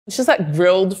It's just that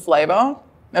grilled flavor.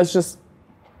 It's just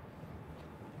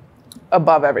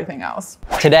above everything else.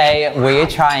 Today, we're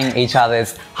trying each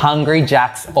other's Hungry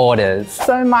Jack's orders.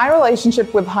 So my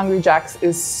relationship with Hungry Jack's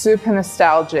is super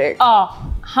nostalgic.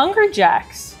 Oh, Hungry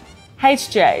Jack's,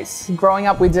 HJ's. Growing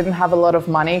up, we didn't have a lot of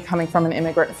money coming from an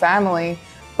immigrant family,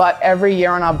 but every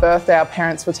year on our birthday, our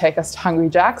parents would take us to Hungry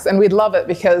Jack's and we'd love it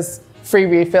because free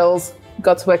refills,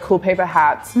 got to wear cool paper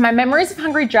hats. My memories of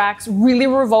Hungry Jack's really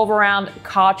revolve around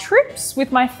car trips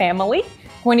with my family.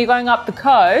 When you're going up the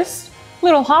coast,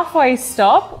 little halfway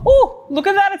stop. Oh, look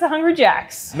at that, it's a Hungry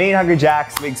Jack's. Me and Hungry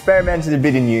Jack's, we experimented a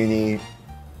bit in uni,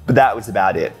 but that was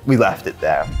about it. We left it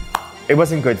there. It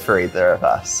wasn't good for either of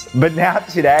us. But now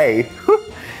today,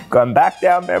 going back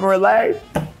down memory lane.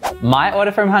 My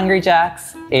order from Hungry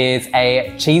Jack's is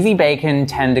a cheesy bacon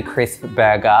tender crisp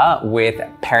burger with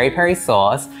peri-peri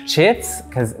sauce, chips,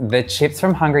 because the chips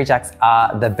from Hungry Jack's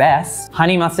are the best,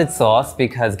 honey mustard sauce,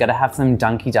 because gotta have some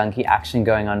dunky action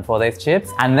going on for those chips,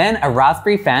 and then a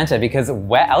raspberry Fanta, because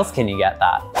where else can you get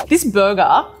that? This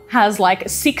burger has like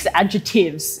 6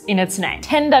 adjectives in its name.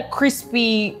 Tender,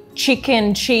 crispy,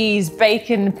 chicken, cheese,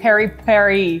 bacon,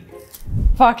 peri-peri,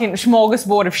 fucking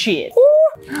smorgasbord of shit.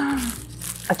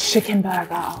 A chicken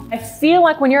burger. I feel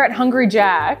like when you're at Hungry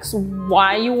Jack's,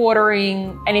 why are you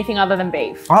ordering anything other than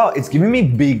beef? Oh, it's giving me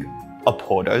big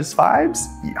Oporto's vibes.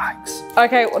 Yikes.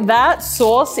 Okay, well, that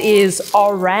sauce is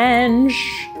orange.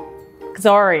 It's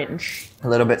orange. A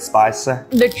little bit spicy.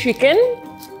 The chicken,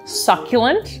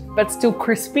 succulent, but still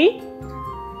crispy.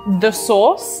 The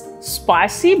sauce,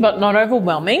 spicy, but not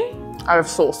overwhelming. I have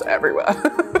sauce everywhere.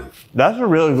 That's a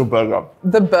really good burger.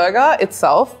 The burger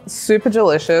itself, super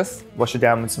delicious. Wash it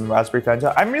down with some raspberry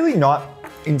Fanta. I'm really not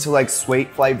into like sweet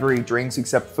flavory drinks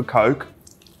except for Coke.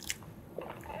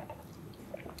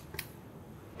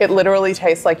 It literally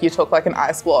tastes like you took like an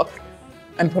ice block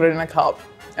and put it in a cup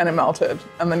and it melted.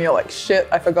 And then you're like, shit,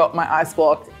 I forgot my ice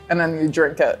block. And then you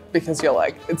drink it because you're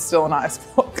like, it's still an ice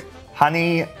block.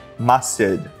 Honey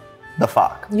mustard. The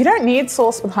fuck? You don't need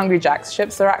sauce with Hungry Jack's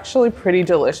chips. They're actually pretty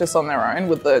delicious on their own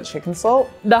with the chicken salt.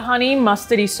 The honey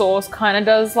mustardy sauce kind of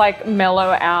does like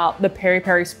mellow out the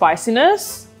peri-peri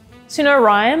spiciness. So you know,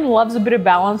 Ryan loves a bit of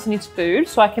balance in his food,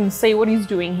 so I can see what he's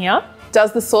doing here.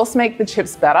 Does the sauce make the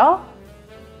chips better?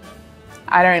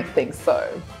 I don't think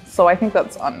so. So I think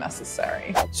that's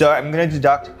unnecessary. So I'm gonna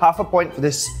deduct half a point for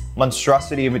this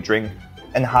monstrosity of a drink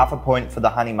and half a point for the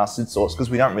honey mustard sauce because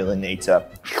we don't really need to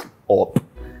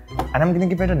and I'm gonna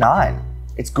give it a 9.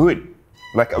 It's good.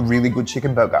 Like a really good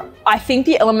chicken burger. I think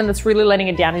the element that's really letting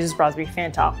it down is this raspberry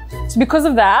Fanta. So because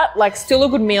of that, like still a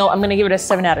good meal, I'm gonna give it a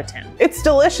 7 out of 10. It's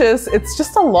delicious, it's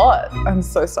just a lot. I'm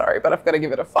so sorry, but I've gotta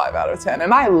give it a 5 out of 10.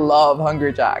 And I love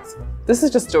Hungry Jack's. This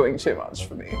is just doing too much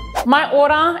for me. My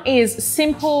order is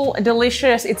simple,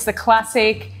 delicious. It's the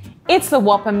classic. It's the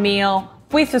Whopper meal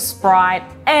with a Sprite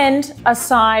and a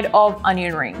side of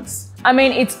onion rings. I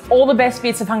mean, it's all the best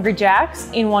bits of Hungry Jack's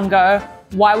in one go.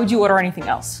 Why would you order anything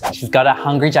else? She's got a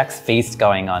Hungry Jack's feast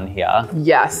going on here.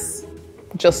 Yes,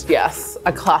 just yes.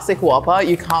 A classic Whopper,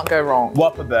 you can't go wrong.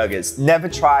 Whopper burgers, never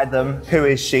tried them. Who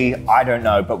is she? I don't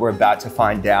know, but we're about to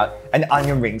find out. And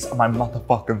onion rings are my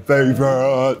motherfucking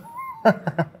favorite.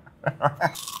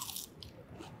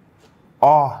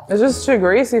 Oh. It's just too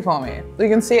greasy for me. You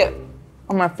can see it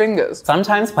on my fingers.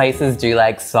 Sometimes places do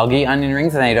like soggy onion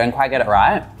rings and they don't quite get it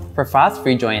right. For a fast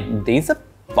food joint, these are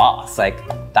boss. Like,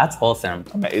 that's awesome.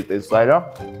 I'm gonna eat this later.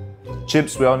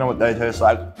 Chips, we all know what they taste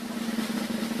like.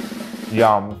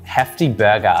 Yum. Hefty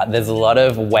burger. There's a lot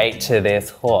of weight to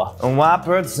this. Oh. And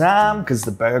Whopper time, cause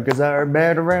the burgers are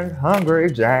better at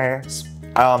Hungry Jack's.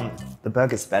 The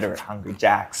burger's better at Hungry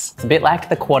Jack's. It's a bit like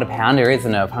the quarter pounder,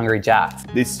 isn't it, of Hungry Jack's?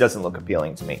 This doesn't look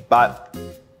appealing to me, but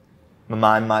my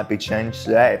mind might be changed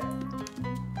today.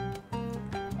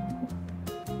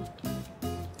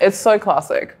 It's so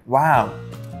classic. Wow,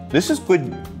 this is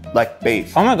good, like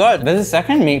beef. Oh my God, there's a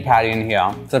second meat patty in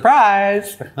here.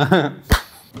 Surprise!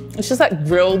 It's just that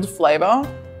grilled flavor.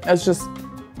 It's just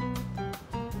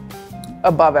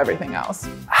above everything else.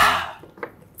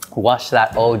 Wash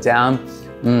that all down.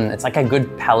 It's like a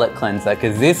good palate cleanser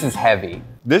because this is heavy.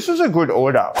 This is a good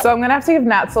order. So I'm gonna have to give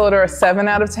Nat's order a 7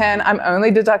 out of 10. I'm only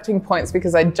deducting points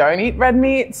because I don't eat red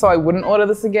meat, so I wouldn't order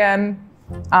this again.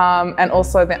 And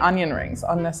also the onion rings,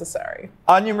 unnecessary.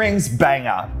 Onion rings,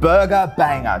 banger. Burger,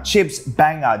 banger. Chips,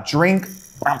 banger. Drink,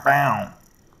 bam.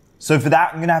 So for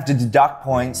that, I'm gonna have to deduct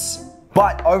points.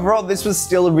 But overall, this was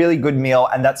still a really good meal,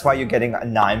 and that's why you're getting a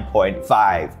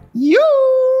 9.5.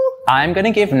 I'm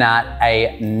gonna give Nat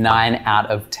a 9 out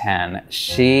of 10.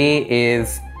 She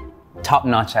is top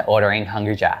notch at ordering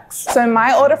Hungry Jack's. So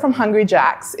my order from Hungry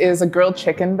Jack's is a grilled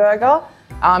chicken burger.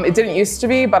 It didn't used to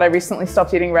be, but I recently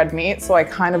stopped eating red meat, so I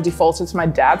kind of defaulted to my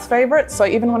dad's favorite. So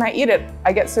even when I eat it,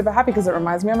 I get super happy because it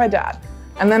reminds me of my dad.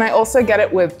 And then I also get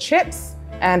it with chips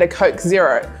and a Coke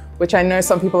Zero, which I know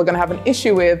some people are gonna have an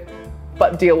issue with,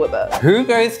 but deal with it. Who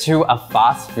goes to a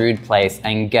fast food place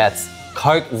and gets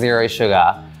Coke Zero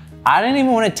Sugar? I don't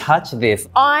even want to touch this.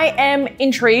 I am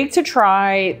intrigued to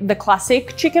try the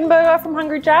classic chicken burger from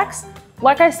Hungry Jack's.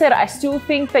 Like I said, I still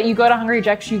think that you go to Hungry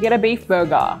Jack's, you get a beef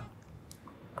burger.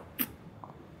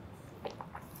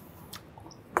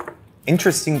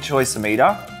 Interesting choice,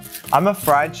 Hameda. I'm a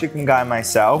fried chicken guy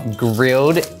myself.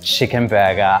 Grilled chicken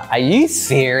burger. Are you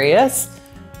serious?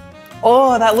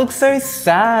 Oh, that looks so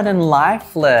sad and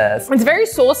lifeless. It's very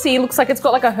saucy. Looks like it's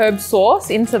got like a herb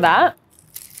sauce into that.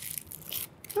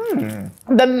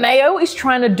 The mayo is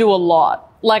trying to do a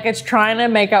lot. Like it's trying to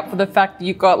make up for the fact that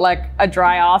you've got like a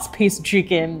dry ass piece of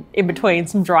chicken in between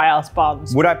some dry ass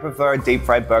buns. Would I prefer a deep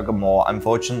fried burger more?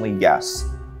 Unfortunately, yes.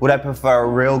 Would I prefer a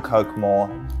real Coke more?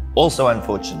 Also,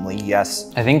 unfortunately,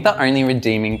 yes. I think the only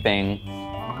redeeming thing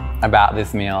about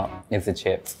this meal is the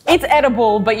chips. It's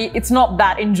edible, but it's not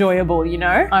that enjoyable, you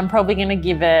know? I'm probably gonna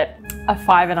give it a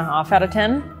 5.5 out of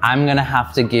 10. I'm gonna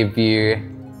have to give you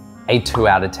a 2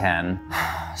 out of 10.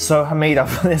 So, Hameda,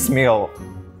 for this meal,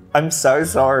 I'm so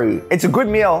sorry. It's a good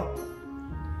meal,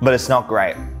 but it's not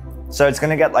great. So it's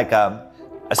gonna get like a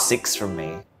 6 from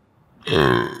me.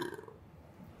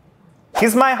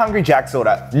 Here's my Hungry Jack's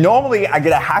order. Normally, I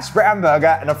get a hash brown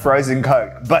burger and a frozen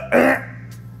Coke, but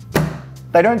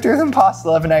they don't do them past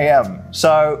 11 a.m.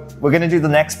 So we're gonna do the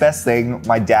next best thing,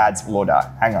 my dad's order.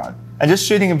 Hang on. I'm just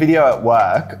shooting a video at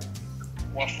work.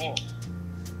 What for?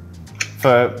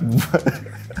 For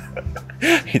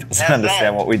he doesn't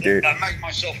understand what we do. I make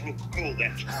myself look cool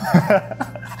then.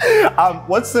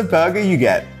 What's the burger you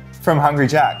get from Hungry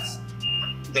Jack's?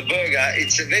 The burger,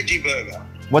 it's a veggie burger.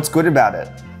 What's good about it?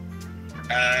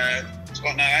 It's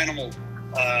got no animal.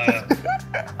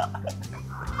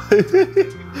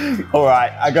 All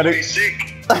right, I gotta. Be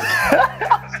sick.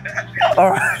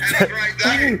 All right. Have a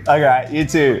great day. Okay, you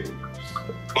too.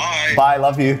 Bye. Bye,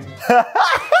 love you.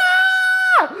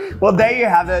 Well, there you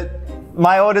have it.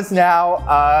 My order's now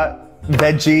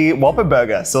veggie Whopper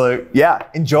burger. So yeah,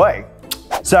 enjoy.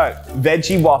 So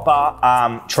veggie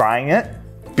Whopper, trying it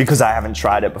because I haven't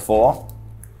tried it before.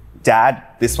 Dad,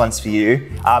 this one's for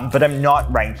you. But I'm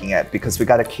not ranking it because we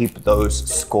gotta keep those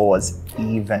scores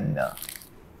even.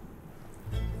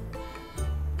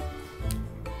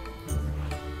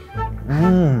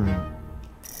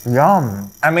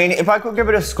 Yum. I mean, if I could give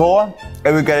it a score,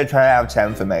 it would get a 10 out of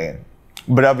 10 for me.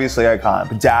 But obviously I can't.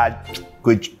 But Dad,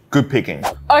 good picking.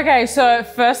 Okay, so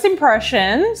first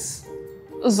impressions,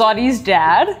 Zotti's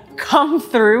dad come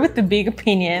through with the big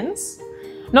opinions.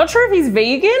 Not sure if he's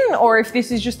vegan or if this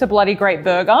is just a bloody great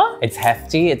burger. It's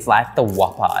hefty, it's like the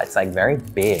Whopper. It's like very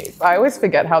big. I always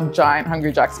forget how giant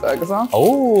Hungry Jack's burgers are.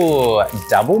 Oh,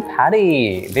 double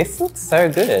patty. This looks so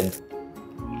good.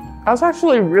 That's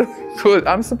actually really good.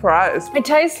 I'm surprised. It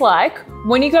tastes like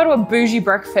when you go to a bougie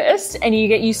breakfast and you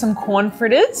get you some corn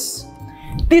fritters.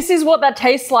 This is what that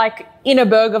tastes like in a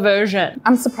burger version.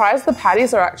 I'm surprised the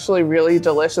patties are actually really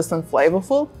delicious and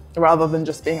flavorful rather than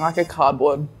just being like a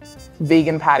cardboard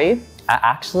vegan patty. I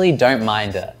actually don't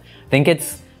mind it. I think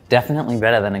it's definitely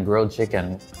better than a grilled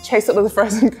chicken. Chase it with a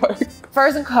frozen Coke.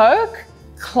 Frozen Coke,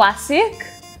 classic.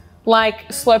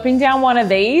 Like sloping down one of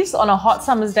these on a hot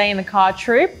summer's day in the car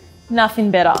trip,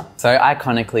 nothing better. So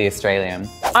iconically Australian.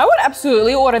 I would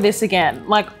absolutely order this again.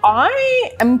 Like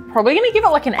I am probably gonna give it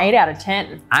like an 8 out of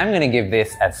 10. I'm gonna give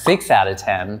this a 6 out of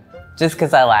 10 just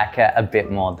because I like it a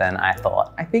bit more than I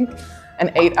thought. I think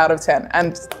an 8 out of 10.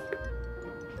 And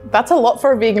that's a lot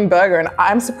for a vegan burger. And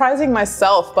I'm surprising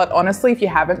myself, but honestly, if you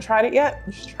haven't tried it yet,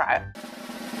 you should try it.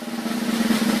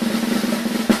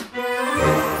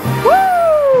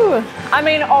 Woo! I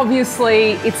mean,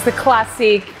 obviously, it's the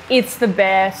classic, it's the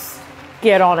best.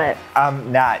 Get on it.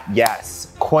 Nat,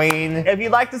 yes. Queen. If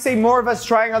you'd like to see more of us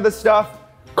trying other stuff,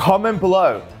 comment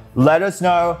below. Let us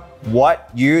know what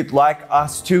you'd like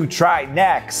us to try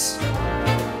next.